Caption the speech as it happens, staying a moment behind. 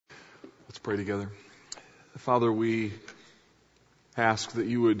Pray together. Father, we ask that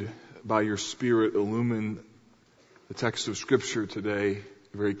you would, by your Spirit, illumine the text of Scripture today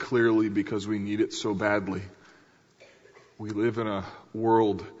very clearly because we need it so badly. We live in a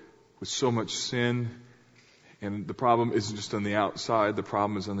world with so much sin, and the problem isn't just on the outside, the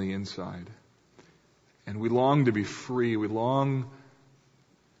problem is on the inside. And we long to be free. We long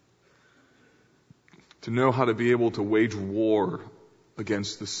to know how to be able to wage war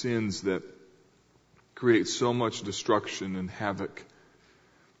against the sins that create so much destruction and havoc.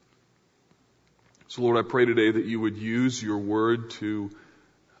 So Lord, I pray today that you would use your word to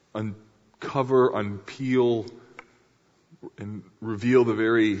uncover, unpeel, and reveal the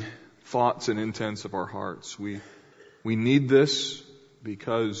very thoughts and intents of our hearts. We need this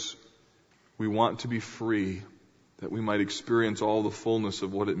because we want to be free, that we might experience all the fullness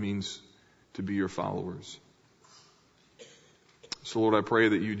of what it means to be your followers. So Lord, I pray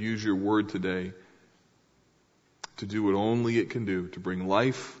that you'd use your word today to do what only it can do, to bring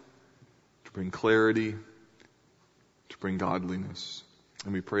life, to bring clarity, to bring godliness.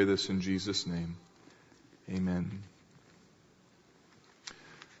 And we pray this in Jesus' name. Amen.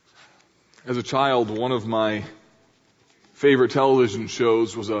 As a child, one of my favorite television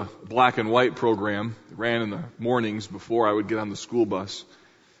shows was a black and white program. It ran in the mornings before I would get on the school bus.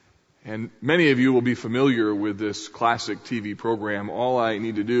 And many of you will be familiar with this classic TV program. All I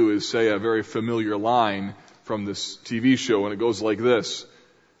need to do is say a very familiar line from this TV show, and it goes like this.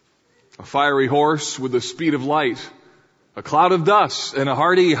 A fiery horse with the speed of light, a cloud of dust, and a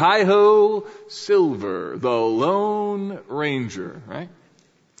hearty hi-ho silver, the Lone Ranger, right?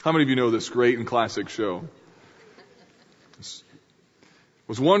 How many of you know this great and classic show?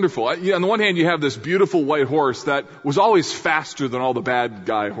 Was wonderful. On the one hand, you have this beautiful white horse that was always faster than all the bad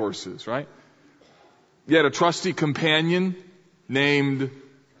guy horses, right? You had a trusty companion named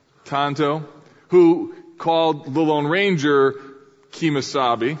Tonto, who called the Lone Ranger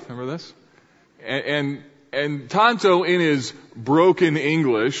Kemosabe. Remember this? And Tonto, in his broken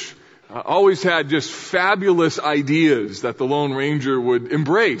English, always had just fabulous ideas that the Lone Ranger would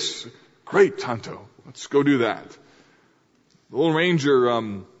embrace. Great, Tonto. Let's go do that. The Lone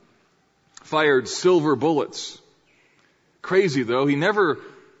Ranger fired silver bullets. Crazy, though. He never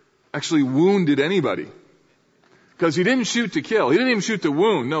actually wounded anybody. Because he didn't shoot to kill. He didn't even shoot to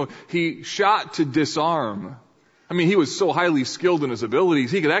wound. No, he shot to disarm. I mean, he was so highly skilled in his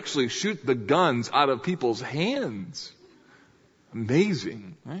abilities, he could actually shoot the guns out of people's hands.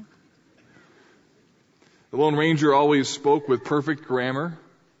 Amazing, right? The Lone Ranger always spoke with perfect grammar,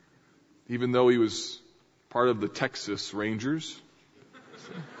 even though he was part of the Texas Rangers.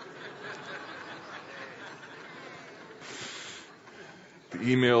 The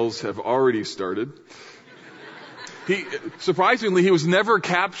emails have already started. Surprisingly, he was never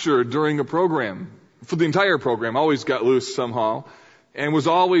captured during a program. For the entire program, always got loose somehow, and was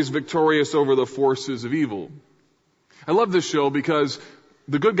always victorious over the forces of evil. I love this show because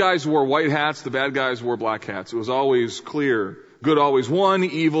the good guys wore white hats, the bad guys wore black hats. It was always clear. Good always won,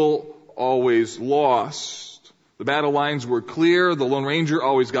 evil always lost. The battle lines were clear. The Lone Ranger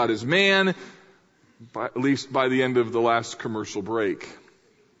always got his man, at least by the end of the last commercial break.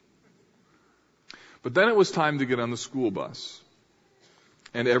 But then it was time to get on the school bus,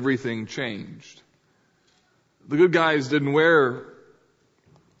 and everything changed. The good guys didn't wear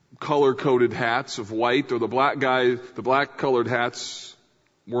color-coded hats of white, or the black colored hats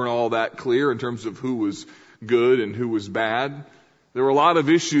weren't all that clear in terms of who was good and who was bad. There were a lot of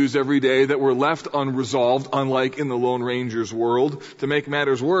issues every day that were left unresolved, unlike in the Lone Ranger's world. To make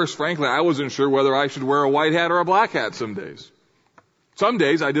matters worse, frankly, I wasn't sure whether I should wear a white hat or a black hat some days. Some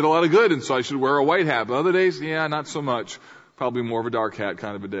days I did a lot of good, and so I should wear a white hat. But other days, not so much. Probably more of a dark hat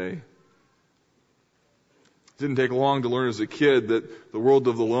kind of a day. It didn't take long to learn as a kid that the world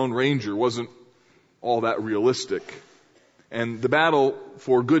of the Lone Ranger wasn't all that realistic. And the battle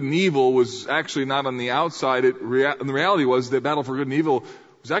for good and evil was actually not on the outside. The reality was the battle for good and evil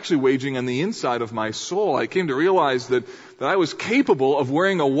was actually waging on the inside of my soul. I came to realize that I was capable of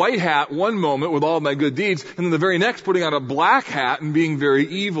wearing a white hat one moment with all of my good deeds, and then the very next putting on a black hat and being very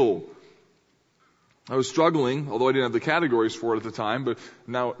evil. I was struggling, although I didn't have the categories for it at the time, but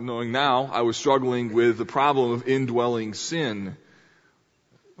knowing now, I was struggling with the problem of indwelling sin.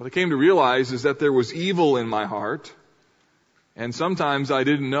 What I came to realize is that there was evil in my heart, and sometimes I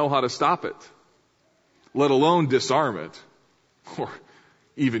didn't know how to stop it, let alone disarm it, or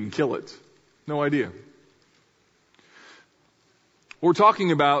even kill it. No idea. What we're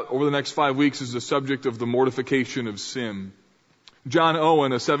talking about over the next 5 weeks is the subject of the mortification of sin. John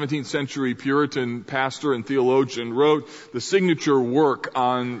Owen, a 17th century Puritan pastor and theologian, wrote the signature work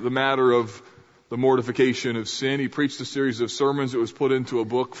on the matter of the mortification of sin. He preached a series of sermons that was put into a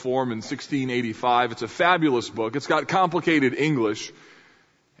book form in 1685. It's a fabulous book. It's got complicated English,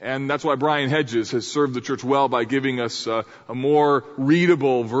 and that's why Brian Hedges has served the church well by giving us a more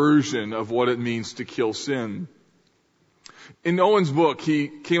readable version of what it means to kill sin. In Owen's book, he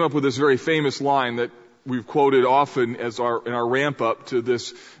came up with this very famous line that we've quoted often in our ramp up to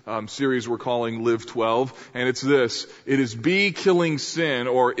this series we're calling Live 12, and it's this: it is be killing sin,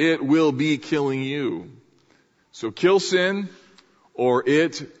 or it will be killing you. So kill sin, or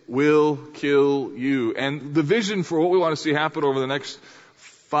it will kill you. And the vision for what we want to see happen over the next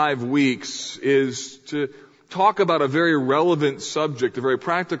 5 weeks is to talk about a very relevant subject, a very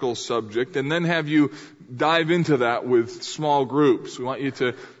practical subject, and then have you dive into that with small groups. We want you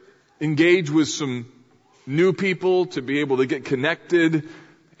to engage with some new people, to be able to get connected,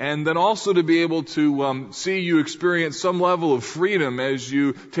 and then also to be able to see you experience some level of freedom as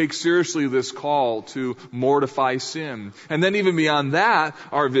you take seriously this call to mortify sin. And then even beyond that,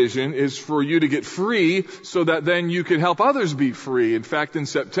 our vision is for you to get free so that then you can help others be free. In fact, in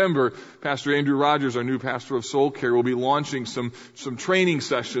September, Pastor Andrew Rogers, our new pastor of Soul Care, will be launching some training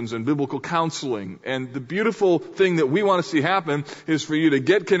sessions and biblical counseling. And the beautiful thing that we want to see happen is for you to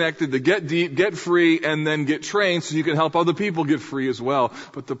get connected, to get deep, get free, and then get trained so you can help other people get free as well.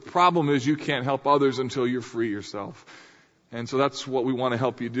 But the problem is you can't help others until you're free yourself. And so that's what we want to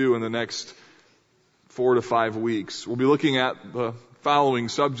help you do in the next 4 to 5 weeks. We'll be looking at the following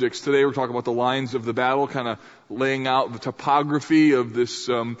subjects. Today we're talking about the lines of the battle, kind of laying out the topography of this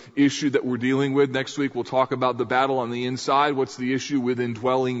issue that we're dealing with. Next week we'll talk about the battle on the inside. What's the issue with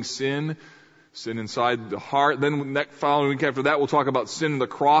indwelling sin? Sin inside the heart. Then following week after that we'll talk about sin in the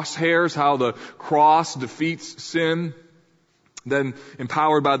crosshairs, how the cross defeats sin. Then,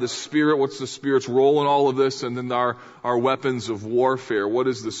 empowered by the Spirit, what's the Spirit's role in all of this? And then our weapons of warfare. What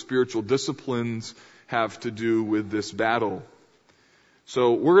does the spiritual disciplines have to do with this battle?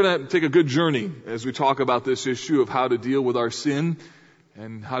 So we're going to take a good journey as we talk about this issue of how to deal with our sin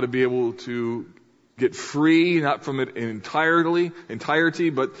and how to be able to get free, not from it in entirety,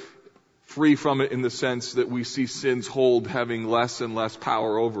 but free from it in the sense that we see sin's hold having less and less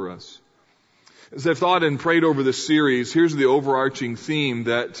power over us. As I've thought and prayed over this series, here's the overarching theme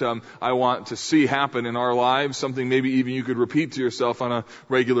that I want to see happen in our lives, something maybe even you could repeat to yourself on a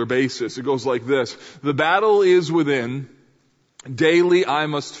regular basis. It goes like this: the battle is within, daily I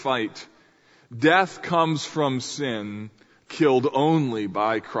must fight. Death comes from sin, killed only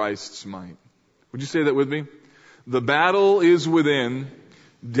by Christ's might. Would you say that with me? The battle is within,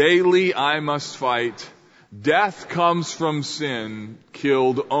 daily I must fight. Death comes from sin,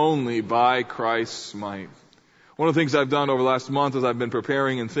 killed only by Christ's might. One of the things I've done over the last month as I've been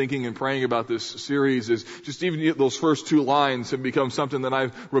preparing and thinking and praying about this series is just even those first 2 lines have become something that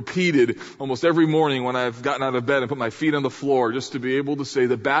I've repeated almost every morning when I've gotten out of bed and put my feet on the floor, just to be able to say,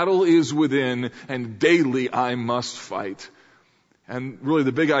 the battle is within and daily I must fight. And really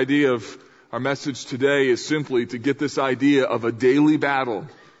the big idea of our message today is simply to get this idea of a daily battle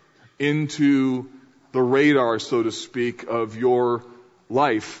into the radar, so to speak, of your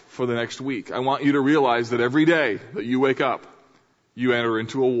life for the next week. I want you to realize that every day that you wake up, you enter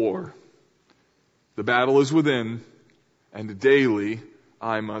into a war. The battle is within, and daily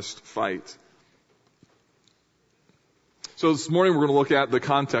I must fight. So this morning we're going to look at the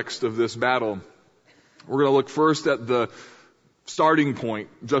context of this battle. We're going to look first at the starting point,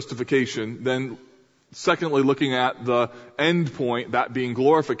 justification, then secondly, looking at the end point, that being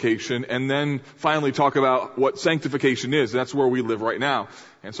glorification, and then finally talk about what sanctification is. That's where we live right now.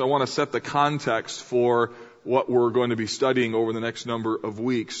 And so I want to set the context for what we're going to be studying over the next number of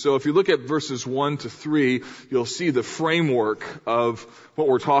weeks. So if you look at verses 1 to 3, you'll see the framework of what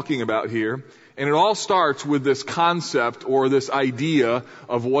we're talking about here. And it all starts with this concept or this idea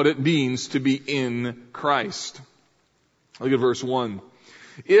of what it means to be in Christ. Look at verse 1.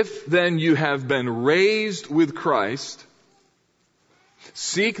 If then you have been raised with Christ,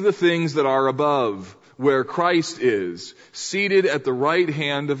 seek the things that are above, where Christ is, seated at the right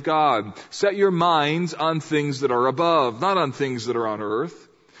hand of God. Set your minds on things that are above, not on things that are on earth.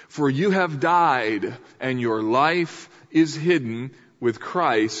 For you have died, and your life is hidden with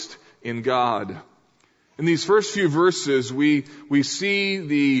Christ in God. In these first few verses, we see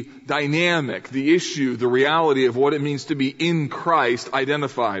the dynamic, the issue, the reality of what it means to be in Christ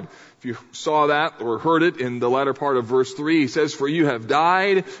identified. If you saw that or heard it in the latter part of verse 3, he says, for you have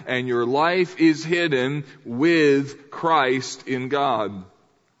died and your life is hidden with Christ in God.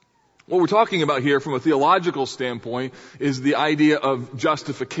 What we're talking about here from a theological standpoint is the idea of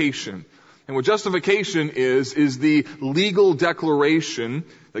justification. And what justification is the legal declaration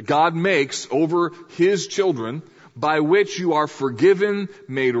that God makes over His children by which you are forgiven,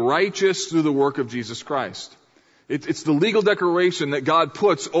 made righteous through the work of Jesus Christ. It's the legal declaration that God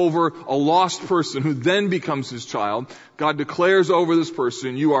puts over a lost person who then becomes His child. God declares over this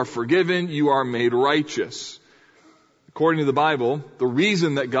person, you are forgiven, you are made righteous. According to the Bible, the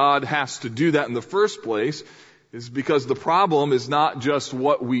reason that God has to do that in the first place is because the problem is not just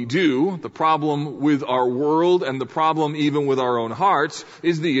what we do. The problem with our world and the problem even with our own hearts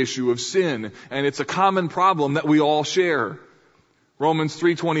is the issue of sin. And it's a common problem that we all share. Romans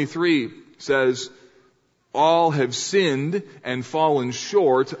 3:23 says, all have sinned and fallen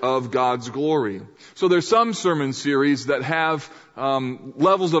short of God's glory. So there's some sermon series that have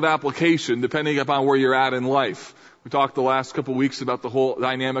levels of application depending upon where you're at in life. We talked the last couple of weeks about the whole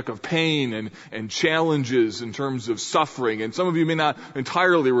dynamic of pain and challenges in terms of suffering. And some of you may not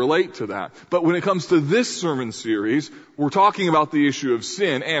entirely relate to that. But when it comes to this sermon series, we're talking about the issue of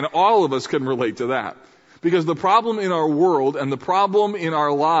sin, and all of us can relate to that. Because the problem in our world and the problem in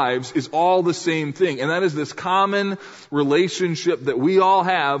our lives is all the same thing. And that is this common relationship that we all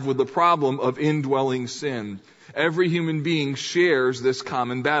have with the problem of indwelling sin. Every human being shares this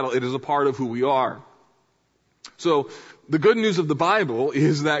common battle. It is a part of who we are. So the good news of the Bible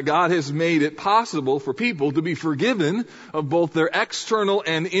is that God has made it possible for people to be forgiven of both their external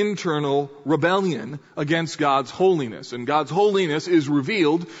and internal rebellion against God's holiness. And God's holiness is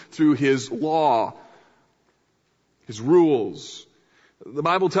revealed through His law, His rules. The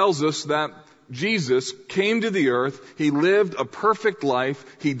Bible tells us that Jesus came to the earth, He lived a perfect life,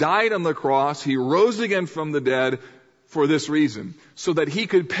 He died on the cross, He rose again from the dead, for this reason, so that He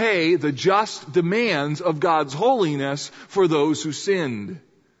could pay the just demands of God's holiness for those who sinned.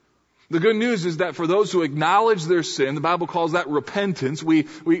 The good news is that for those who acknowledge their sin, the Bible calls that repentance,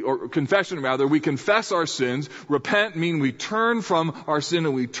 or confession rather, we confess our sins. Repent means we turn from our sin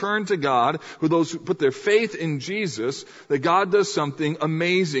and we turn to God. For those who put their faith in Jesus, that God does something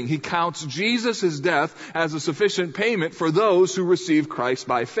amazing. He counts Jesus' death as a sufficient payment for those who receive Christ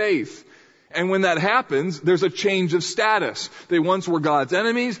by faith. And when that happens, there's a change of status. They once were God's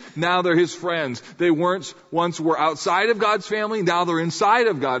enemies, now they're His friends. They once were outside of God's family, now they're inside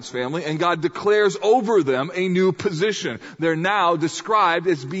of God's family, and God declares over them a new position. They're now described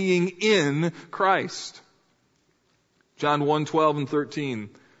as being in Christ. John 1:12 and 13.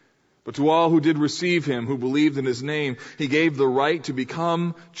 But to all who did receive Him, who believed in His name, He gave the right to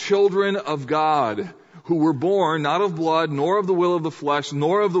become children of God, who were born not of blood, nor of the will of the flesh,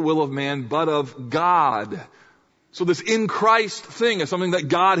 nor of the will of man, but of God. So this in Christ thing is something that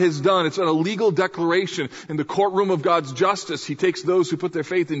God has done. It's a legal declaration in the courtroom of God's justice. He takes those who put their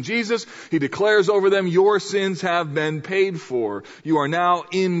faith in Jesus. He declares over them, your sins have been paid for. You are now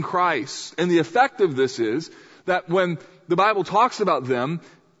in Christ. And the effect of this is that when the Bible talks about them,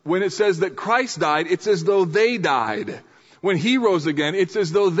 when it says that Christ died, it's as though they died. When He rose again, it's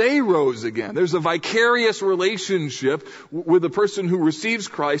as though they rose again. There's a vicarious relationship with the person who receives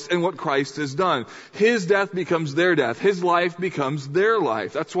Christ and what Christ has done. His death becomes their death. His life becomes their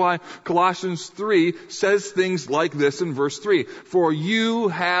life. That's why Colossians 3 says things like this in verse 3. For you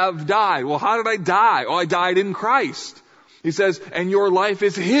have died. Well, how did I die? Oh, I died in Christ. He says, and your life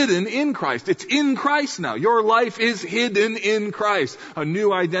is hidden in Christ. It's in Christ now. Your life is hidden in Christ. A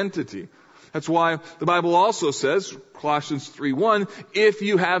new identity. That's why the Bible also says, Colossians 3:1, if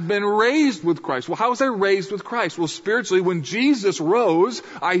you have been raised with Christ. Well, how was I raised with Christ? Well, spiritually, when Jesus rose,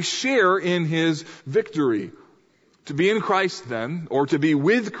 I share in His victory. To be in Christ then, or to be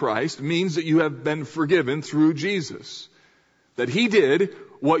with Christ, means that you have been forgiven through Jesus. That He did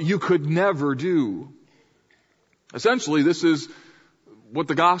what you could never do. Essentially, this is what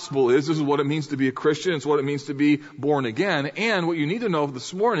the gospel is. This is what it means to be a Christian. It's what it means to be born again. And what you need to know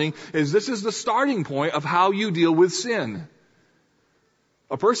this morning is this is the starting point of how you deal with sin.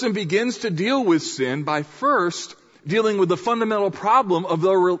 A person begins to deal with sin by first dealing with the fundamental problem of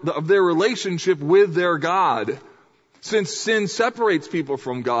their relationship with their God. Since sin separates people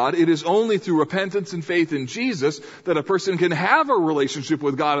from God, it is only through repentance and faith in Jesus that a person can have a relationship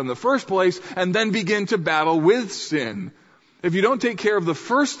with God in the first place and then begin to battle with sin. If you don't take care of the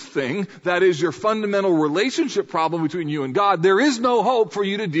first thing, that is your fundamental relationship problem between you and God, there is no hope for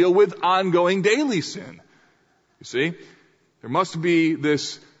you to deal with ongoing daily sin. You see? There must be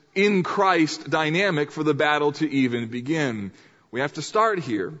this in Christ dynamic for the battle to even begin. We have to start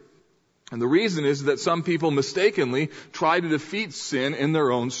here. And the reason is that some people mistakenly try to defeat sin in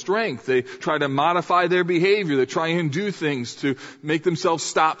their own strength. They try to modify their behavior. They try and do things to make themselves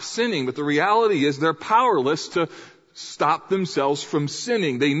stop sinning. But the reality is they're powerless to stop themselves from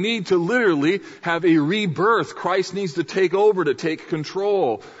sinning. They need to literally have a rebirth. Christ needs to take over, to take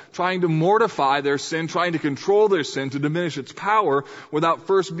control. Trying to mortify their sin, trying to control their sin, to diminish its power without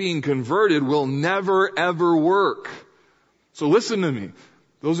first being converted will never, ever work. So listen to me.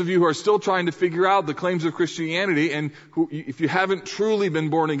 Those of you who are still trying to figure out the claims of Christianity, and who, if you haven't truly been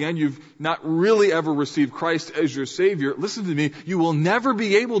born again, you've not really ever received Christ as your Savior, listen to me, you will never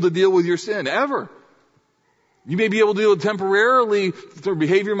be able to deal with your sin, ever. You may be able to deal with it temporarily through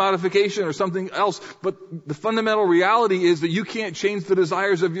behavior modification or something else, but the fundamental reality is that you can't change the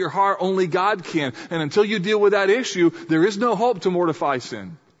desires of your heart, only God can. And until you deal with that issue, there is no hope to mortify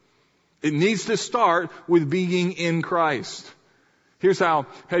sin. It needs to start with being in Christ. Here's how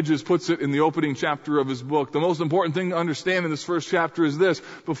Hedges puts it in the opening chapter of his book. The most important thing to understand in this first chapter is this.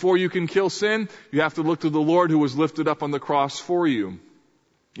 Before you can kill sin, you have to look to the Lord who was lifted up on the cross for you.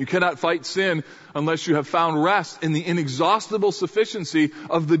 You cannot fight sin unless you have found rest in the inexhaustible sufficiency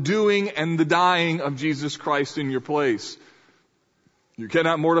of the doing and the dying of Jesus Christ in your place. You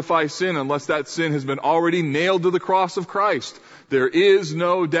cannot mortify sin unless that sin has been already nailed to the cross of Christ. There is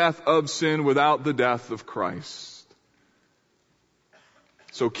no death of sin without the death of Christ.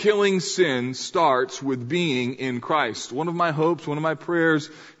 So killing sin starts with being in Christ. One of my hopes, one of my prayers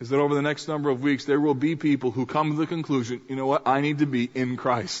is that over the next number of weeks there will be people who come to the conclusion, you know what, I need to be in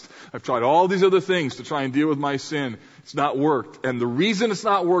Christ. I've tried all these other things to try and deal with my sin. It's not worked. And the reason it's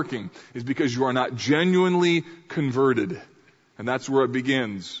not working is because you are not genuinely converted. And that's where it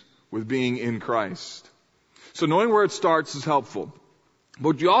begins, with being in Christ. So knowing where it starts is helpful.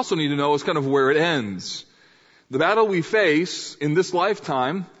 But what you also need to know is kind of where it ends. The battle we face in this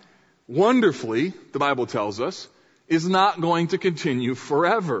lifetime, wonderfully, the Bible tells us, is not going to continue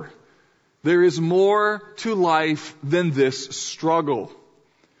forever. There is more to life than this struggle.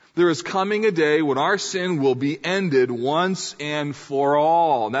 There is coming a day when our sin will be ended once and for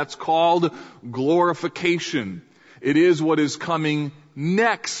all. That's called glorification. It is what is coming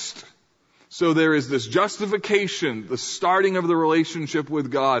next. So there is this justification, the starting of the relationship with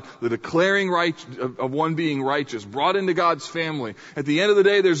God, the declaring of one being righteous, brought into God's family. At the end of the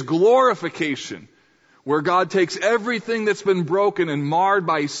day, there's glorification, where God takes everything that's been broken and marred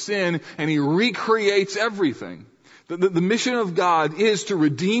by sin, and He recreates everything. The mission of God is to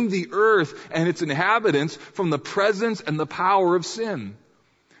redeem the earth and its inhabitants from the presence and the power of sin.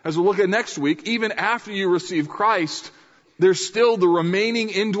 As we'll look at next week, even after you receive Christ, there's still the remaining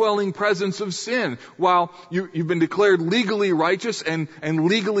indwelling presence of sin. While you've been declared legally righteous and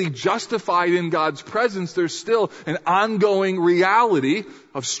legally justified in God's presence, there's still an ongoing reality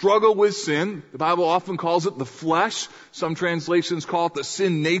of struggle with sin. The Bible often calls it the flesh. Some translations call it the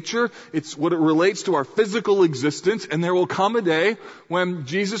sin nature. It's what it relates to our physical existence. And there will come a day when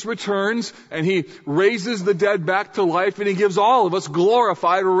Jesus returns and He raises the dead back to life, and He gives all of us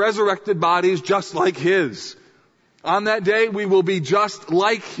glorified or resurrected bodies just like His. On that day, we will be just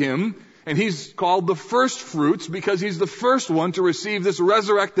like Him, and He's called the first fruits because He's the first one to receive this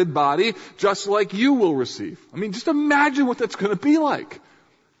resurrected body, just like you will receive. I mean, just imagine what that's going to be like.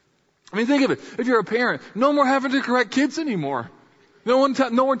 I mean, think of it. If you're a parent, no more having to correct kids anymore. No one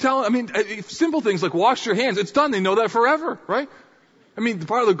telling, I mean, simple things like wash your hands. It's done. They know that forever, right? I mean,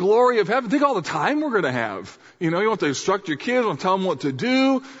 part of the glory of heaven, think all the time we're going to have. You know, you want to instruct your kids, you want to tell them what to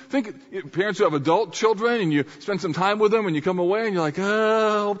do. Think, parents who have adult children and you spend some time with them and you come away and you're like,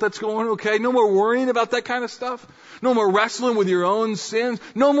 I hope that's going okay. No more worrying about that kind of stuff. No more wrestling with your own sins.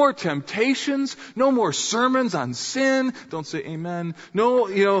 No more temptations. No more sermons on sin. Don't say amen. No,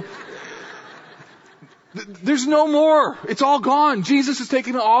 you know. There's no more. It's all gone. Jesus has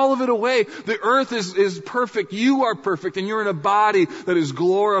taken all of it away. The earth is perfect. You are perfect. And you're in a body that is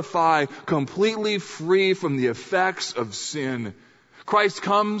glorified, completely free from the effects of sin. Christ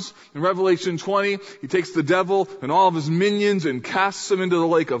comes in Revelation 20. He takes the devil and all of his minions and casts them into the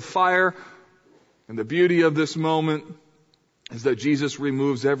lake of fire. And the beauty of this moment is that Jesus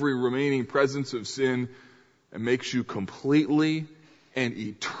removes every remaining presence of sin and makes you completely and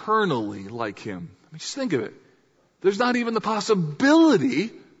eternally like Him. I mean, just think of it. There's not even the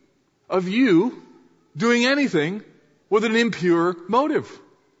possibility of you doing anything with an impure motive.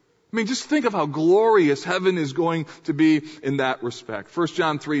 I mean, just think of how glorious heaven is going to be in that respect. 1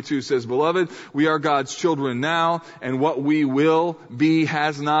 John 3:2 says, Beloved, we are God's children now, and what we will be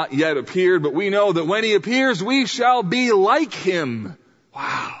has not yet appeared, but we know that when He appears, we shall be like Him.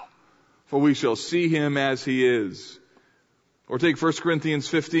 Wow. For we shall see Him as He is. Or take 1 Corinthians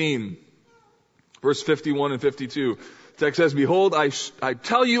 15. Verse 51 and 52. The text says, behold, I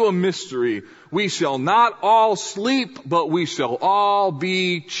tell you a mystery. We shall not all sleep, but we shall all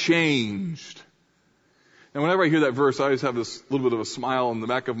be changed. And whenever I hear that verse, I always have this little bit of a smile in the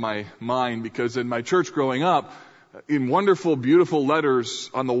back of my mind, because in my church growing up, in wonderful, beautiful letters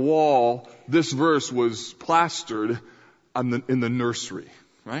on the wall, this verse was plastered in the nursery,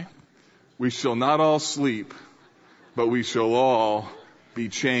 right? We shall not all sleep, but we shall all be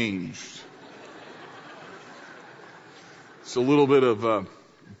changed. It's a little bit of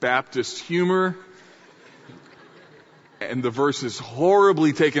Baptist humor, and the verse is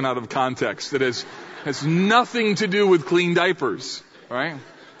horribly taken out of context. It has nothing to do with clean diapers, right?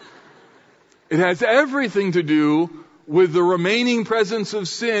 It has everything to do with the remaining presence of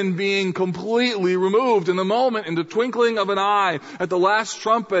sin being completely removed. In the moment, in the twinkling of an eye, at the last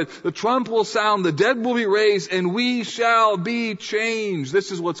trumpet, the trump will sound, the dead will be raised, and we shall be changed.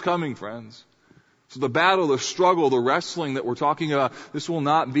 This is what's coming, friends. So the battle, the struggle, the wrestling that we're talking about, this will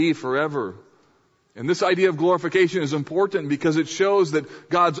not be forever. And this idea of glorification is important because it shows that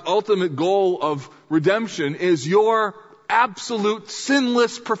God's ultimate goal of redemption is your absolute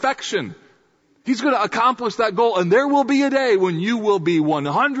sinless perfection. He's going to accomplish that goal, and there will be a day when you will be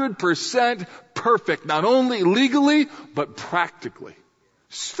 100% perfect, not only legally, but practically.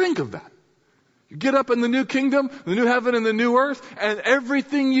 Just think of that. You get up in the new kingdom, the new heaven and the new earth, and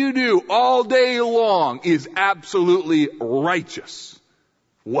everything you do all day long is absolutely righteous.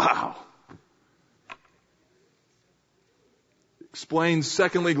 Wow. Explains,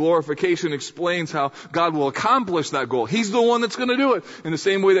 secondly, glorification explains how God will accomplish that goal. He's the one that's going to do it. In the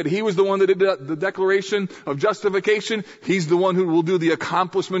same way that He was the one that did the declaration of justification, He's the one who will do the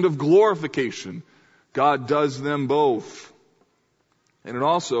accomplishment of glorification. God does them both. And it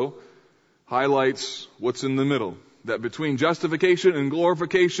also highlights what's in the middle. That between justification and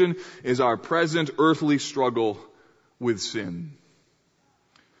glorification is our present earthly struggle with sin.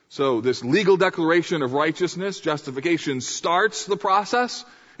 So this legal declaration of righteousness, justification, starts the process.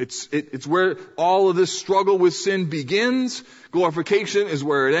 It's where all of this struggle with sin begins. Glorification is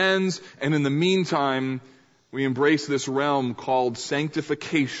where it ends. And in the meantime, we embrace this realm called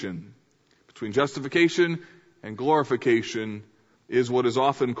sanctification. Between justification and glorification is what is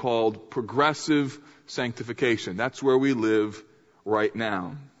often called progressive sanctification. That's where we live right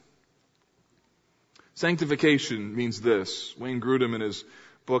now. Sanctification means this. Wayne Grudem, in his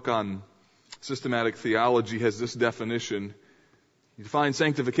book on systematic theology, has this definition. He defines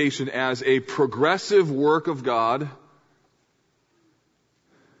sanctification as a progressive work of God.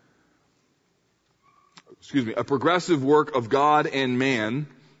 A progressive work of God and man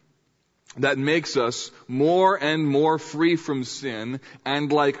that makes us more and more free from sin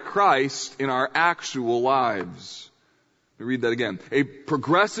and like Christ in our actual lives. Let me read that again. A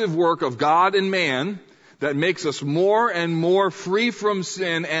progressive work of God and man that makes us more and more free from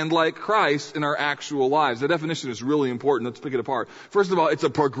sin and like Christ in our actual lives. The definition is really important. Let's pick it apart. First of all, it's a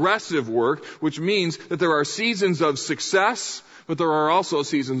progressive work, which means that there are seasons of success, but there are also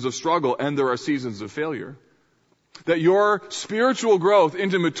seasons of struggle, and there are seasons of failure. That your spiritual growth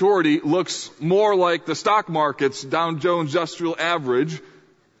into maturity looks more like the stock market's Dow Jones Industrial Average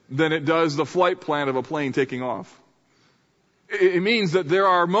than it does the flight plan of a plane taking off. It means that there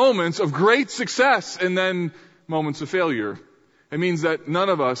are moments of great success and then moments of failure. It means that none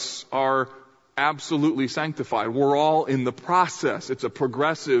of us are absolutely sanctified. We're all in the process. It's a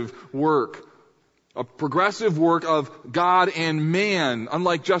progressive work. A progressive work of God and man.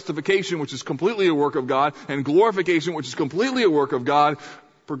 Unlike justification, which is completely a work of God, and glorification, which is completely a work of God,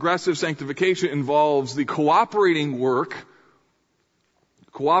 progressive sanctification involves the cooperating work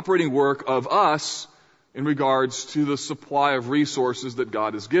of us in regards to the supply of resources that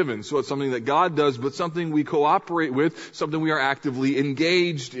God has given. So it's something that God does, but something we cooperate with, something we are actively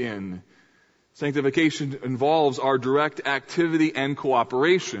engaged in. Sanctification involves our direct activity and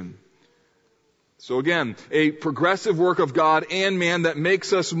cooperation. So again, a progressive work of God and man that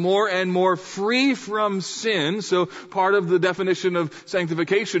makes us more and more free from sin. So part of the definition of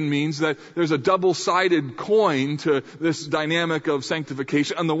sanctification means that there's a double-sided coin to this dynamic of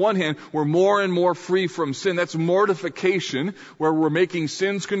sanctification. On the one hand, we're more and more free from sin. That's mortification, where we're making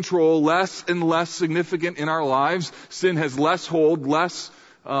sin's control less and less significant in our lives. Sin has less hold, less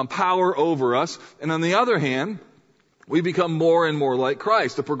power over us. And on the other hand, we become more and more like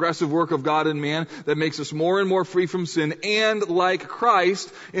Christ. The progressive work of God and man that makes us more and more free from sin and like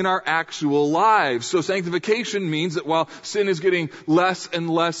Christ in our actual lives. So sanctification means that while sin is getting less and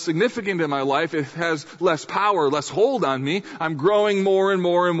less significant in my life, it has less power, less hold on me, I'm growing more and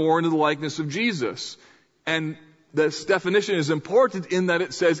more and more into the likeness of Jesus. And this definition is important in that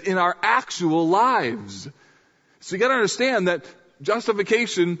it says in our actual lives. So you got to understand that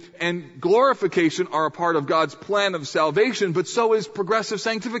justification and glorification are a part of God's plan of salvation, but so is progressive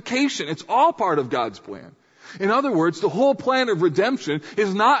sanctification. It's all part of God's plan. In other words, the whole plan of redemption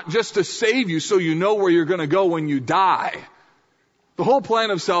is not just to save you so you know where you're going to go when you die. The whole plan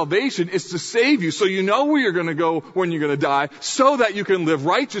of salvation is to save you so you know where you're going to go when you're going to die, so that you can live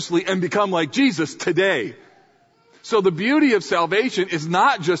righteously and become like Jesus today. So the beauty of salvation is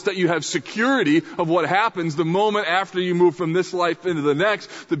not just that you have security of what happens the moment after you move from this life into the next.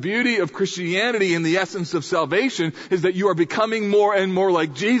 The beauty of Christianity in the essence of salvation is that you are becoming more and more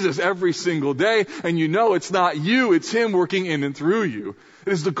like Jesus every single day, and you know it's not you, it's Him working in and through you.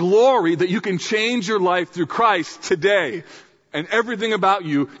 It is the glory that you can change your life through Christ today, and everything about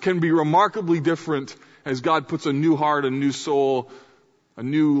you can be remarkably different as God puts a new heart, a new soul, a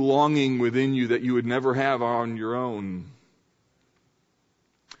new longing within you that you would never have on your own.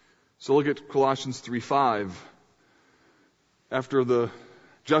 So look at Colossians 3:5. After the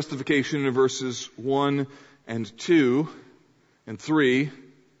justification in verses 1 and 2 and 3,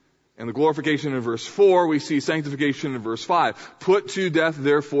 and the glorification in verse 4, we see sanctification in verse 5. Put to death,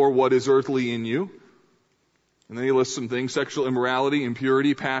 therefore, what is earthly in you. And then he lists some things: sexual immorality,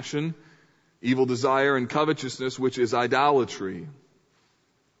 impurity, passion, evil desire, and covetousness, which is idolatry.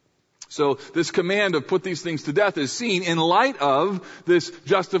 So this command of put these things to death is seen in light of this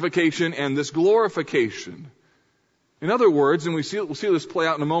justification and this glorification. In other words, and we'll see this play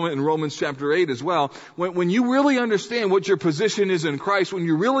out in a moment in Romans chapter 8 as well, when you really understand what your position is in Christ, when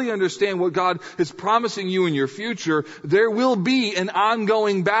you really understand what God is promising you in your future, there will be an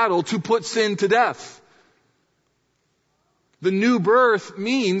ongoing battle to put sin to death. The new birth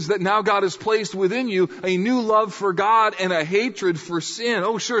means that now God has placed within you a new love for God and a hatred for sin.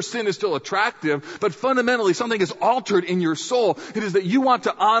 Oh, sure, sin is still attractive, but fundamentally something is altered in your soul. It is that you want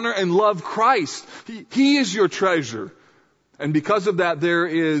to honor and love Christ. He is your treasure. And because of that, there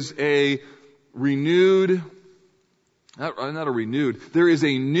is a renewed, there is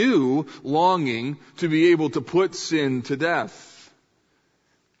a new longing to be able to put sin to death.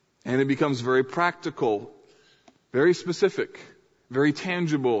 And it becomes very practical, very specific, very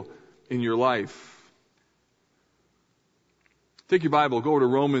tangible in your life. Take your Bible, go to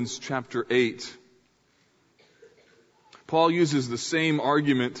Romans chapter 8. Paul uses the same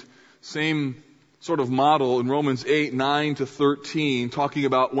argument, same sort of model in Romans 8, 9 to 13, talking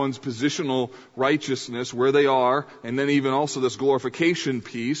about one's positional righteousness, where they are, and then even also this glorification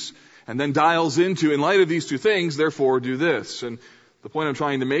piece, and then dials into, in light of these two things, therefore do this. And the point I'm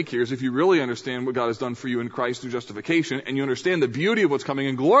trying to make here is if you really understand what God has done for you in Christ through justification, and you understand the beauty of what's coming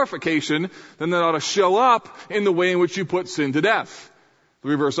in glorification, then that ought to show up in the way in which you put sin to death. The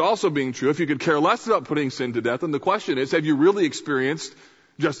reverse also being true. If you could care less about putting sin to death, then the question is, have you really experienced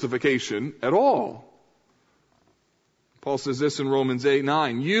justification at all? Paul says this in Romans 8,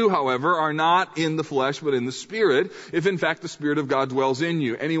 9. You, however, are not in the flesh, but in the Spirit, if in fact the Spirit of God dwells in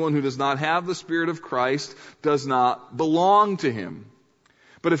you. Anyone who does not have the Spirit of Christ does not belong to Him.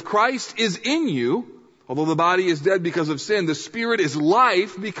 But if Christ is in you, although the body is dead because of sin, the Spirit is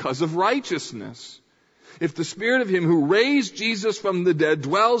life because of righteousness. If the Spirit of Him who raised Jesus from the dead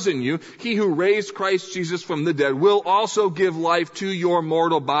dwells in you, He who raised Christ Jesus from the dead will also give life to your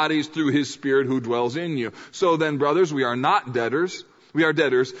mortal bodies through His Spirit who dwells in you. So then, brothers, we are not debtors. We are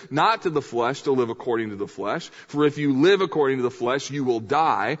debtors, not to the flesh, to live according to the flesh. For if you live according to the flesh, you will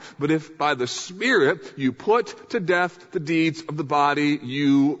die. But if by the Spirit you put to death the deeds of the body,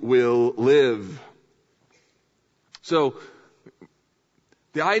 you will live. So,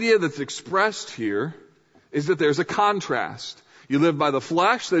 the idea that's expressed here is that there's a contrast. You live by the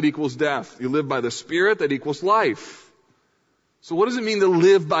flesh, that equals death. You live by the Spirit, that equals life. So what does it mean to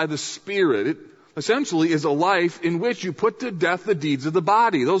live by the Spirit? It essentially is a life in which you put to death the deeds of the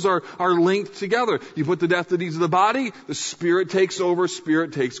body. Those are linked together. You put to death the deeds of the body, the Spirit takes over,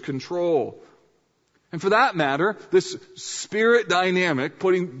 Spirit takes control. And for that matter, this Spirit dynamic,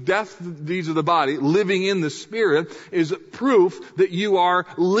 putting death the deeds of the body, living in the Spirit, is proof that you are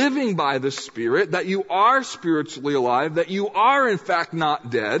living by the Spirit, that you are spiritually alive, that you are in fact not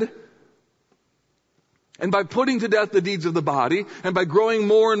dead. And by putting to death the deeds of the body, and by growing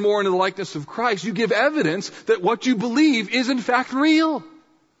more and more into the likeness of Christ, you give evidence that what you believe is in fact real.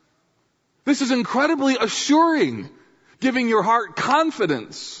 This is incredibly assuring, giving your heart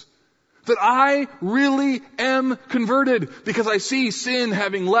confidence That I really am converted because I see sin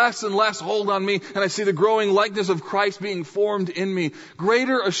having less and less hold on me, and I see the growing likeness of Christ being formed in me.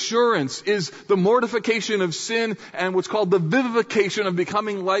 Greater assurance is the mortification of sin and what's called the vivification of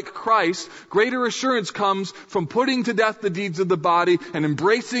becoming like Christ. Greater assurance comes from putting to death the deeds of the body and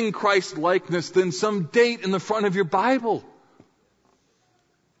embracing Christ's likeness than some date in the front of your Bible.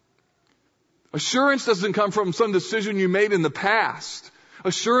 Assurance doesn't come from some decision you made in the past.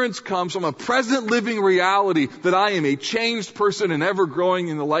 Assurance comes from a present living reality that I am a changed person and ever growing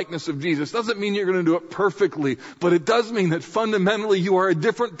in the likeness of Jesus. Doesn't mean you're going to do it perfectly, but it does mean that fundamentally you are a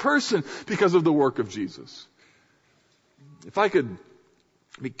different person because of the work of Jesus. If I could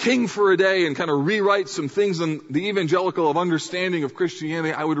be king for a day and kind of rewrite some things in the evangelical of understanding of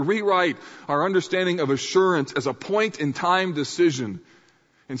Christianity, I would rewrite our understanding of assurance as a point in time decision.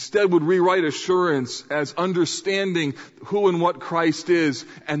 Instead would rewrite assurance as understanding who and what Christ is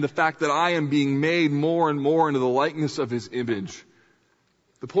and the fact that I am being made more and more into the likeness of His image.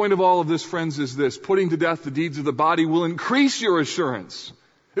 The point of all of this, friends, is this. Putting to death the deeds of the body will increase your assurance.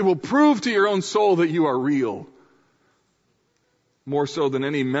 It will prove to your own soul that you are real. More so than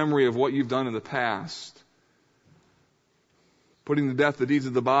any memory of what you've done in the past. Putting to death the deeds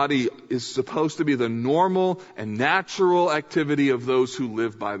of the body is supposed to be the normal and natural activity of those who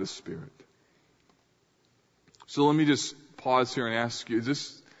live by the Spirit. So let me just pause here and ask you,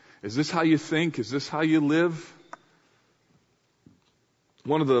 is this how you think? Is this how you live?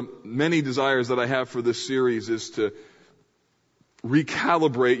 One of the many desires that I have for this series is to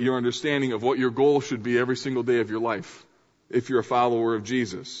recalibrate your understanding of what your goal should be every single day of your life, if you're a follower of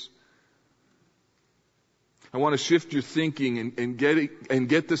Jesus. I want to shift your thinking and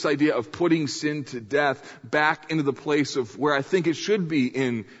get this idea of putting sin to death back into the place of where I think it should be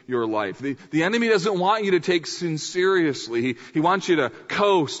in your life. The enemy doesn't want you to take sin seriously. He wants you to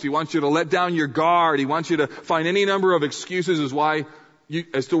coast. He wants you to let down your guard. He wants you to find any number of excuses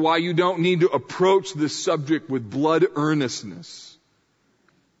as to why you don't need to approach this subject with blood earnestness.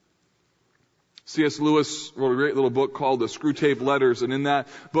 C.S. Lewis wrote a great little book called The Screwtape Letters, and in that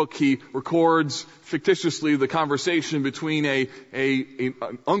book he records fictitiously the conversation between an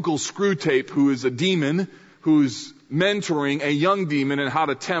Uncle Screwtape, who is a demon, who's mentoring a young demon in how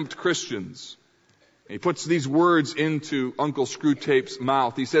to tempt Christians. And he puts these words into Uncle Screwtape's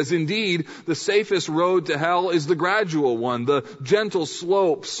mouth. He says, "Indeed, the safest road to hell is the gradual one, the gentle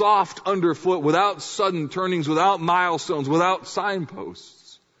slope, soft underfoot, without sudden turnings, without milestones, without signposts."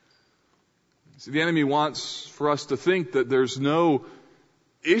 See, the enemy wants for us to think that there's no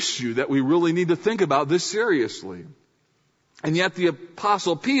issue that we really need to think about this seriously. And yet the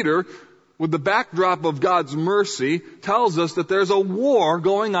Apostle Peter, with the backdrop of God's mercy, tells us that there's a war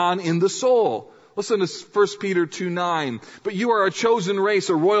going on in the soul. Listen to 1 Peter 2:9. "But you are a chosen race,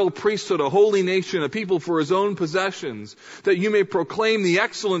 a royal priesthood, a holy nation, a people for His own possessions, that you may proclaim the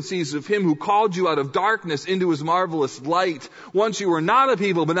excellencies of Him who called you out of darkness into His marvelous light. Once you were not a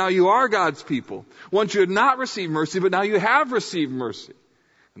people, but now you are God's people. Once you had not received mercy, but now you have received mercy."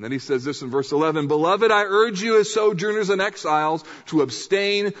 And then he says this in verse 11, "Beloved, I urge you as sojourners and exiles to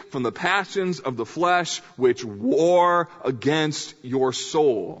abstain from the passions of the flesh which war against your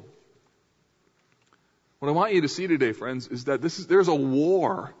soul." What I want you to see today, friends, is that there's a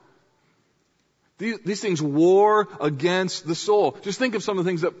war. These things war against the soul. Just think of some of the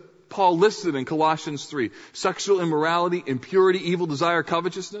things that Paul listed in Colossians 3. Sexual immorality, impurity, evil desire,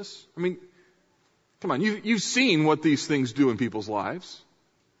 covetousness. I mean, come on, you've seen what these things do in people's lives.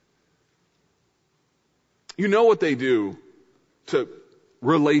 You know what they do to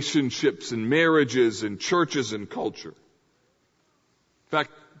relationships and marriages and churches and culture. In fact,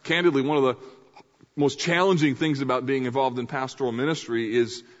 candidly, one of the most challenging things about being involved in pastoral ministry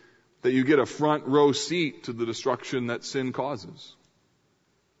is that you get a front row seat to the destruction that sin causes.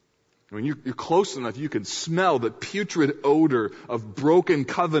 I mean, you're close enough, you can smell the putrid odor of broken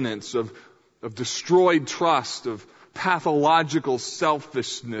covenants, of destroyed trust, of pathological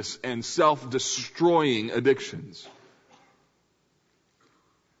selfishness and self-destroying addictions.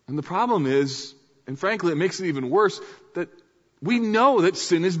 And the problem is, and frankly it makes it even worse, that we know that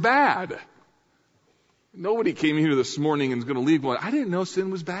sin is bad. Nobody came here this morning and is going to leave going, "I didn't know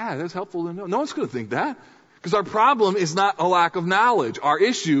sin was bad." That's helpful to know. No one's going to think that. Because our problem is not a lack of knowledge. Our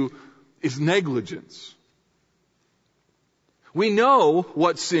issue is negligence. We know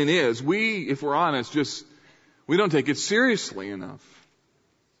what sin is. We, if we're honest, we don't take it seriously enough.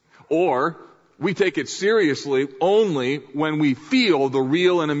 Or we take it seriously only when we feel the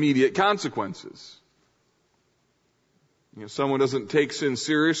real and immediate consequences. Someone doesn't take sin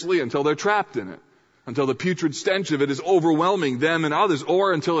seriously until they're trapped in it. until the putrid stench of it is overwhelming them and others,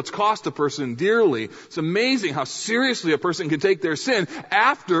 or until it's cost a person dearly. It's amazing how seriously a person can take their sin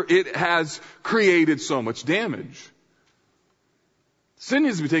after it has created so much damage. Sin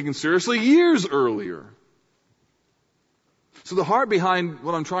needs to be taken seriously years earlier. So the heart behind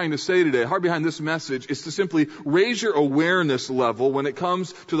what I'm trying to say today, heart behind this message, is to simply raise your awareness level when it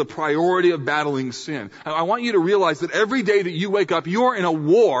comes to the priority of battling sin. I want you to realize that every day that you wake up, you're in a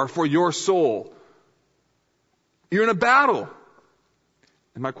war for your soul. You're in a battle.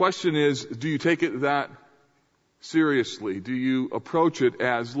 And my question is, do you take it that seriously? Do you approach it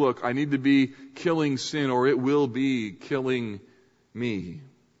as, look, I need to be killing sin or it will be killing me?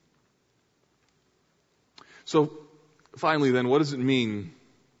 So, finally then, what does it mean?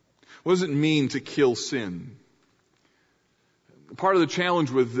 What does it mean to kill sin? Part of the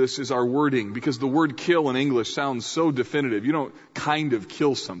challenge with this is our wording, because the word kill in English sounds so definitive. You don't kind of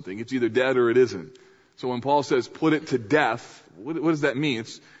kill something. It's either dead or it isn't. So when Paul says put it to death, what does that mean?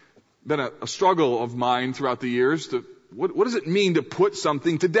 It's been a struggle of mine throughout the years to, what does it mean to put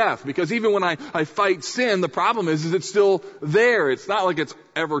something to death? Because even when I fight sin, the problem is it's still there. It's not like it's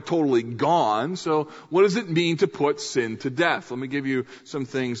ever totally gone. So what does it mean to put sin to death? Let me give you some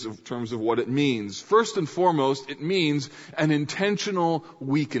things in terms of what it means. First and foremost, it means an intentional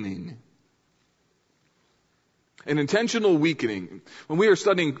weakening. An intentional weakening. When we were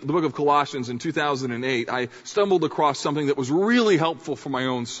studying the book of Colossians in 2008, I stumbled across something that was really helpful for my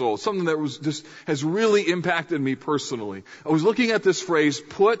own soul. Something that was just has really impacted me personally. I was looking at this phrase,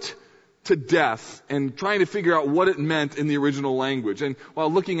 put to death, and trying to figure out what it meant in the original language. And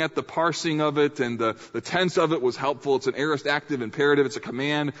while looking at the parsing of it and the tense of it was helpful. It's an aorist active imperative. It's a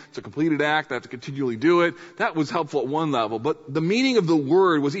command. It's a completed act. I have to continually do it. That was helpful at one level. But the meaning of the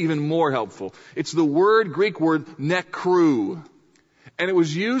word was even more helpful. It's the Greek word nekru. And it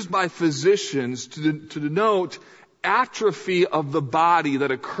was used by physicians to denote atrophy of the body that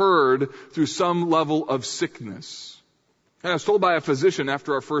occurred through some level of sickness. And I was told by a physician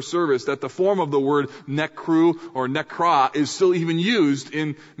after our first service that the form of the word nekru or nekra is still even used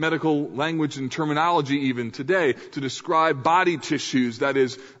in medical language and terminology even today to describe body tissues that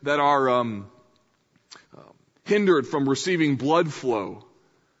are hindered from receiving blood flow.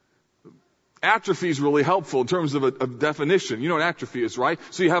 Atrophy is really helpful in terms of a definition. You know what atrophy is, right?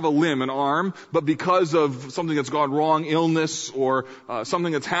 So you have a limb, an arm, but because of something that's gone wrong, illness or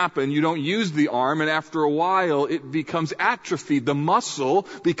something that's happened, you don't use the arm, and after a while it becomes atrophied. The muscle,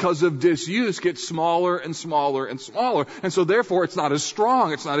 because of disuse, gets smaller and smaller and smaller, and so therefore it's not as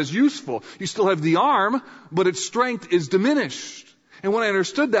strong, it's not as useful. You still have the arm, but its strength is diminished. And when I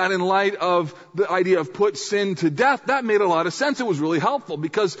understood that in light of the idea of put sin to death, that made a lot of sense. It was really helpful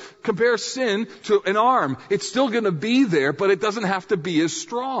because compare sin to an arm. It's still going to be there, but it doesn't have to be as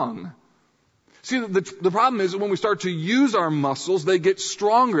strong. See, the problem is that when we start to use our muscles, they get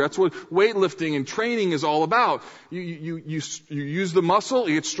stronger. That's what weightlifting and training is all about. You use the muscle,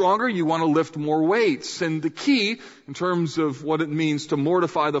 it gets stronger, you want to lift more weights. And the key, in terms of what it means to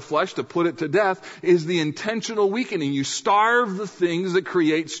mortify the flesh, to put it to death, is the intentional weakening. You starve the things that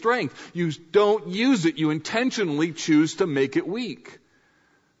create strength. You don't use it. You intentionally choose to make it weak.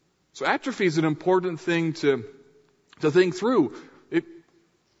 So atrophy is an important thing to think through.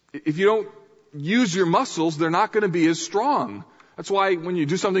 If you don't use your muscles, they're not going to be as strong. That's why when you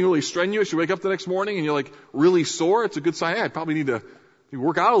do something really strenuous, you wake up the next morning and you're like really sore, it's a good sign. Hey, I probably need to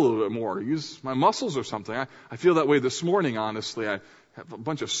work out a little bit more, use my muscles or something. I feel that way this morning, honestly. I have a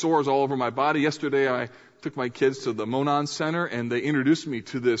bunch of sores all over my body. Yesterday I took my kids to the Monon Center and they introduced me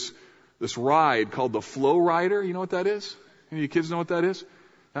to this ride called the Flow Rider. You know what that is? Any of you kids know what that is?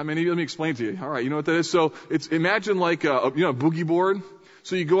 Not many. Let me explain to you. All right, you know what that is? So it's imagine like a boogie board.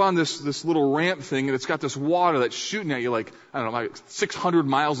 So you go on this little ramp thing and it's got this water that's shooting at you like, I don't know, like 600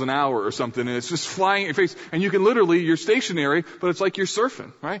 miles an hour or something, and it's just flying at your face. And you can literally, you're stationary, but it's like you're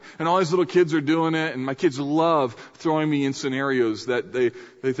surfing, right? And all these little kids are doing it, and my kids love throwing me in scenarios that they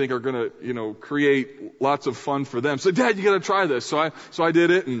think are gonna, create lots of fun for them. So Dad, you gotta try this. So I did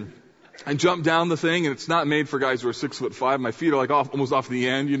it, and I jumped down the thing, and it's not made for guys who are 6'5". My feet are like almost off the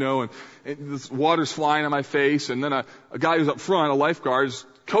end, and this water's flying on my face. And then a guy who's up front, a lifeguard, is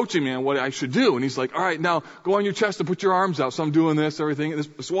coaching me on what I should do. And he's like, all right, now go on your chest and put your arms out. So I'm doing this, everything. And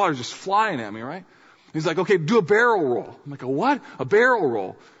this water's just flying at me, right? He's like, okay, do a barrel roll. I'm like, a what? A barrel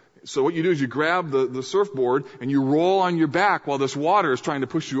roll. So what you do is you grab the surfboard and you roll on your back while this water is trying to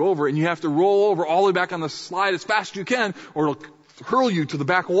push you over. And you have to roll over all the way back on the slide as fast as you can, or it'll hurl you to the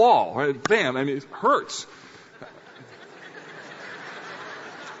back wall, right? Bam. I mean, it hurts.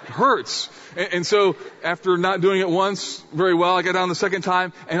 It hurts. And so after not doing it once very well, I got down the second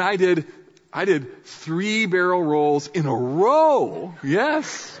time and I did I did 3 barrel rolls in a row.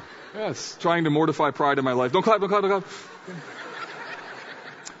 Yes. Trying to mortify pride in my life. Don't clap.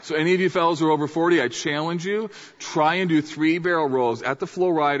 So any of you fellows who are over 40, I challenge you, try and do 3 barrel rolls at the Flow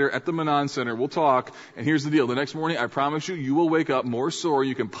Rider, at the Manon Center. We'll talk. And here's the deal. The next morning, I promise you will wake up more sore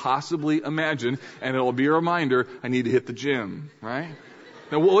you can possibly imagine. And it'll be a reminder, I need to hit the gym, right?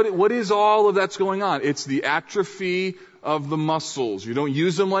 Now, what is all of that's going on? It's the atrophy of the muscles. You don't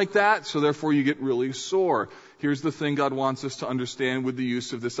use them like that, so therefore you get really sore. Here's the thing God wants us to understand with the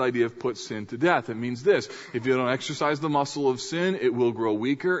use of this idea of put sin to death. It means this: if you don't exercise the muscle of sin, it will grow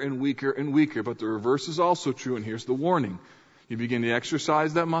weaker and weaker and weaker. But the reverse is also true, and here's the warning. You begin to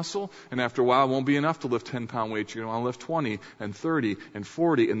exercise that muscle, and after a while it won't be enough to lift 10-pound weights. You're going to want to lift 20 and 30 and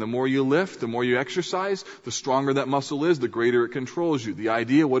 40. And the more you lift, the more you exercise, the stronger that muscle is, the greater it controls you. The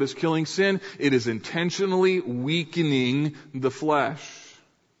idea, what is killing sin? It is intentionally weakening the flesh.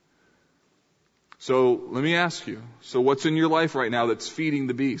 So let me ask you, so what's in your life right now that's feeding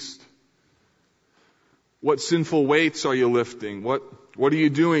the beast? What sinful weights are you lifting? What are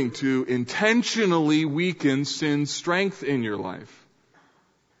you doing to intentionally weaken sin's strength in your life?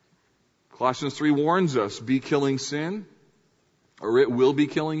 Colossians 3 warns us, be killing sin, or it will be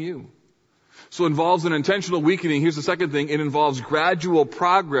killing you. So it involves an intentional weakening. Here's the second thing. It involves gradual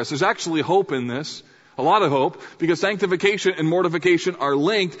progress. There's actually hope in this. A lot of hope, because sanctification and mortification are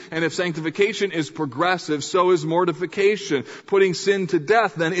linked, and if sanctification is progressive, so is mortification. Putting sin to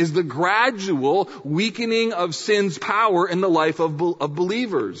death, then, is the gradual weakening of sin's power in the life of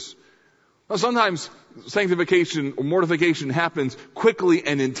believers. Now, sometimes sanctification or mortification happens quickly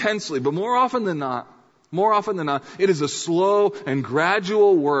and intensely, but more often than not, it is a slow and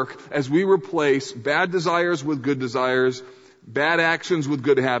gradual work as we replace bad desires with good desires, bad actions with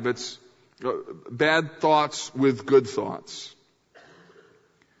good habits, bad thoughts with good thoughts.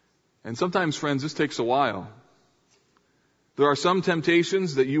 And sometimes, friends, this takes a while. There are some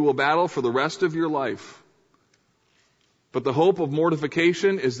temptations that you will battle for the rest of your life. But the hope of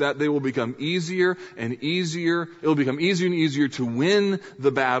mortification is that they will become easier and easier. It will become easier and easier to win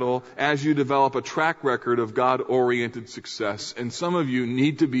the battle as you develop a track record of God-oriented success. And some of you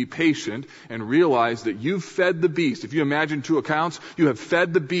need to be patient and realize that you've fed the beast. If you imagine 2 accounts, you have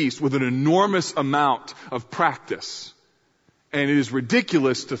fed the beast with an enormous amount of practice. And it is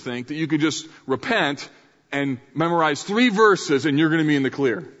ridiculous to think that you could just repent and memorize 3 verses and you're going to be in the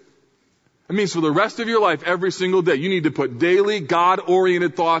clear. It means for the rest of your life, every single day, you need to put daily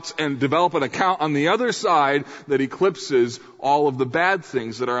God-oriented thoughts and develop an account on the other side that eclipses all of the bad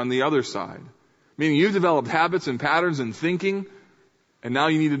things that are on the other side. Meaning you've developed habits and patterns and thinking, and now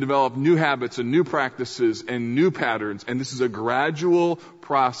you need to develop new habits and new practices and new patterns. And this is a gradual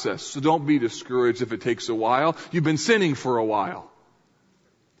process. So don't be discouraged if it takes a while. You've been sinning for a while.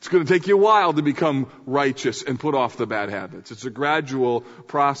 It's going to take you a while to become righteous and put off the bad habits. It's a gradual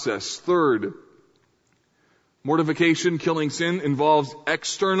process. Third, mortification, killing sin, involves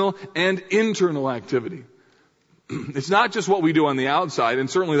external and internal activity. It's not just what we do on the outside,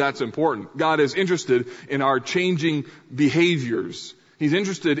 and certainly that's important. God is interested in our changing behaviors. He's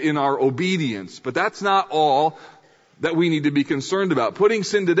interested in our obedience. But that's not all that we need to be concerned about. Putting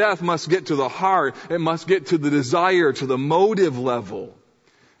sin to death must get to the heart. It must get to the desire, to the motive level.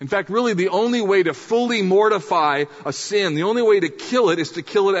 In fact, really the only way to fully mortify a sin, the only way to kill it, is to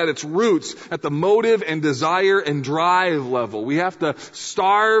kill it at its roots, at the motive and desire and drive level. We have to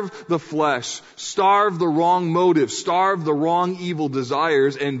starve the flesh, starve the wrong motives, starve the wrong evil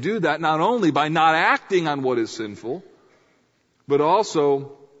desires, and do that not only by not acting on what is sinful, but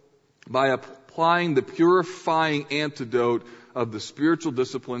also by applying the purifying antidote of the spiritual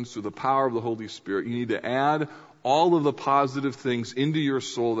disciplines through the power of the Holy Spirit. You need to add all of the positive things into your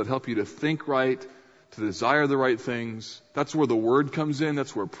soul that help you to think right, to desire the right things. That's where the Word comes in.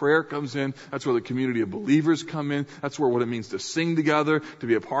 That's where prayer comes in. That's where the community of believers come in. That's where what it means to sing together, to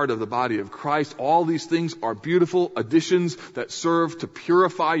be a part of the body of Christ. All these things are beautiful additions that serve to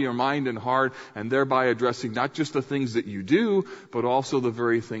purify your mind and heart, and thereby addressing not just the things that you do, but also the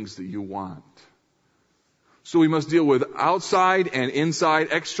very things that you want. So we must deal with outside and inside,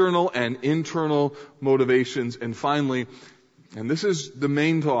 external and internal motivations. And finally, and this is the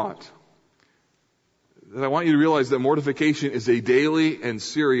main thought, that I want you to realize that mortification is a daily and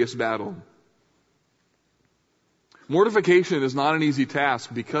serious battle. Mortification is not an easy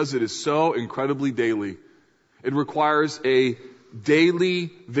task because it is so incredibly daily. It requires a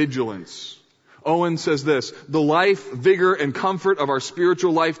daily vigilance. Owen says this: the life, vigor, and comfort of our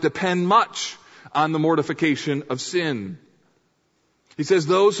spiritual life depend much on the mortification of sin. He says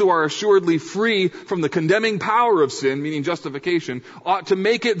those who are assuredly free from the condemning power of sin, meaning justification, ought to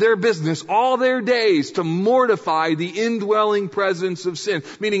make it their business all their days to mortify the indwelling presence of sin.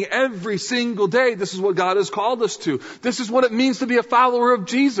 Meaning every single day, this is what God has called us to. This is what it means to be a follower of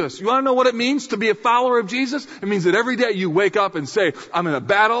Jesus. You want to know what it means to be a follower of Jesus? It means that every day you wake up and say, I'm in a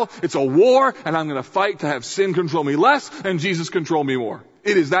battle, it's a war, and I'm going to fight to have sin control me less and Jesus control me more.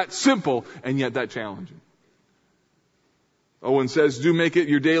 It is that simple and yet that challenging. Owen says, do make it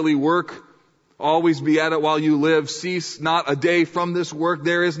your daily work. Always be at it while you live. Cease not a day from this work.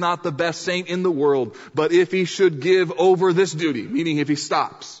 There is not the best saint in the world. But if he should give over this duty, meaning if he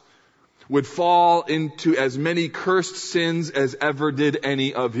stops, would fall into as many cursed sins as ever did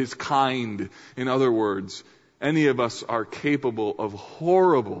any of his kind. In other words, any of us are capable of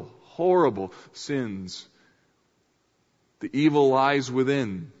horrible, horrible sins. The evil lies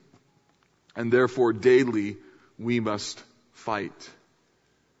within, and therefore daily we must fight.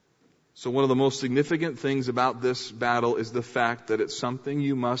 So one of the most significant things about this battle is the fact that it's something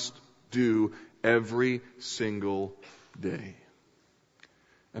you must do every single day.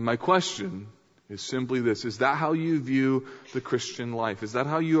 And my question is simply this: is that how you view the Christian life? Is that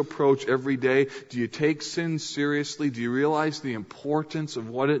how you approach every day? Do you take sin seriously? Do you realize the importance of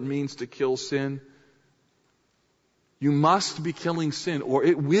what it means to kill sin? You must be killing sin, or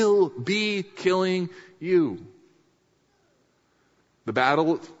it will be killing you. The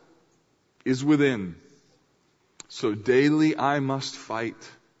battle is within. So daily I must fight.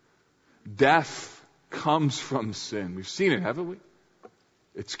 Death comes from sin. We've seen it, haven't we?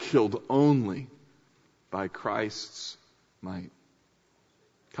 It's killed only by Christ's might.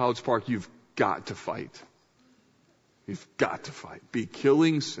 College Park, you've got to fight. You've got to fight. Be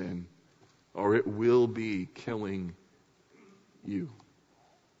killing sin, or it will be killing you.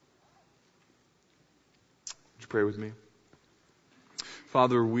 Would you pray with me?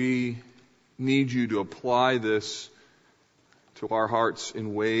 Father, we need you to apply this to our hearts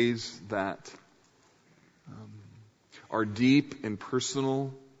in ways that are deep and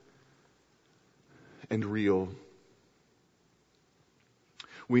personal and real.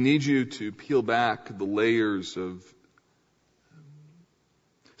 We need you to peel back the layers of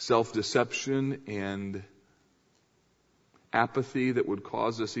self-deception and apathy that would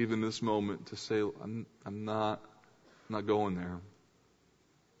cause us even in this moment to say, I'm not going there.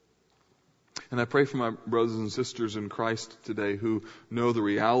 And I pray for my brothers and sisters in Christ today who know the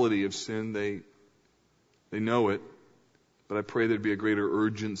reality of sin. They know it, but I pray there'd be a greater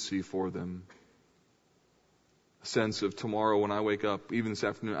urgency for them. A sense of tomorrow when I wake up, even this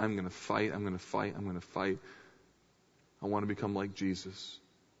afternoon, I'm going to fight, I'm going to fight, I'm going to fight. I want to become like Jesus.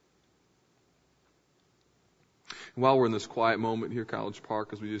 And while we're in this quiet moment here, College Park,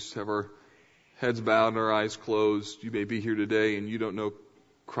 as we just have our heads bowed and our eyes closed, you may be here today and you don't know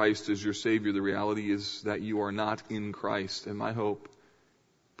Christ as your Savior. The reality is that you are not in Christ. And my hope,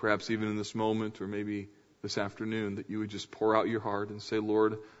 perhaps even in this moment or maybe this afternoon, that you would just pour out your heart and say,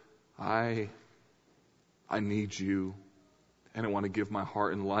 Lord, I need you, and I want to give my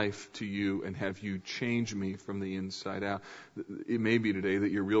heart and life to you and have you change me from the inside out. It may be today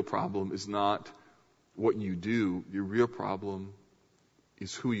that your real problem is not what you do. Your real problem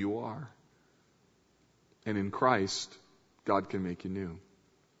is who you are. And in Christ, God can make you new.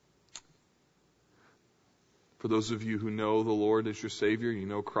 For those of you who know the Lord as your Savior, you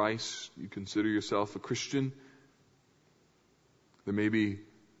know Christ, you consider yourself a Christian, there may be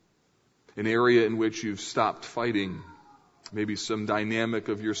an area in which you've stopped fighting, maybe some dynamic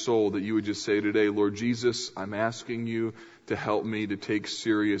of your soul that you would just say today, Lord Jesus, I'm asking you to help me to take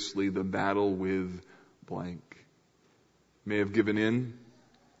seriously the battle with blank. May have given in,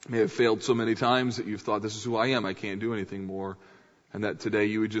 may have failed so many times that you've thought, this is who I am, I can't do anything more. And that today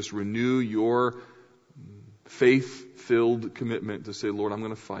you would just renew your faith-filled commitment to say, Lord, I'm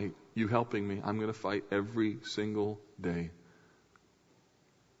going to fight. You helping me, I'm going to fight every single day.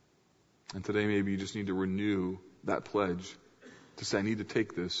 And today maybe you just need to renew that pledge to say, I need to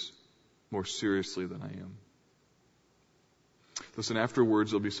take this more seriously than I am. Listen,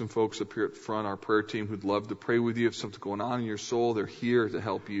 afterwards there'll be some folks up here at front, our prayer team, who'd love to pray with you. If something's going on in your soul, they're here to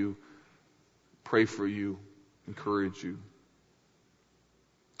help you, pray for you, encourage you.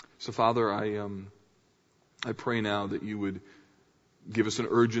 So Father, I pray now that you would give us an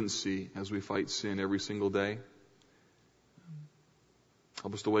urgency as we fight sin every single day.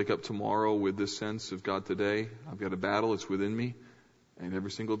 Help us to wake up tomorrow with this sense of, God, today I've got a battle, it's within me, and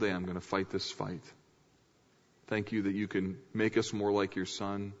every single day I'm going to fight this fight. Thank you that you can make us more like your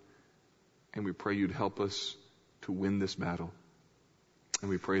Son, and we pray you'd help us to win this battle. And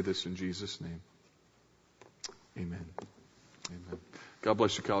we pray this in Jesus' name. Amen. Amen. God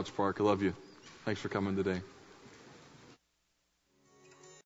bless you, College Park. I love you. Thanks for coming today.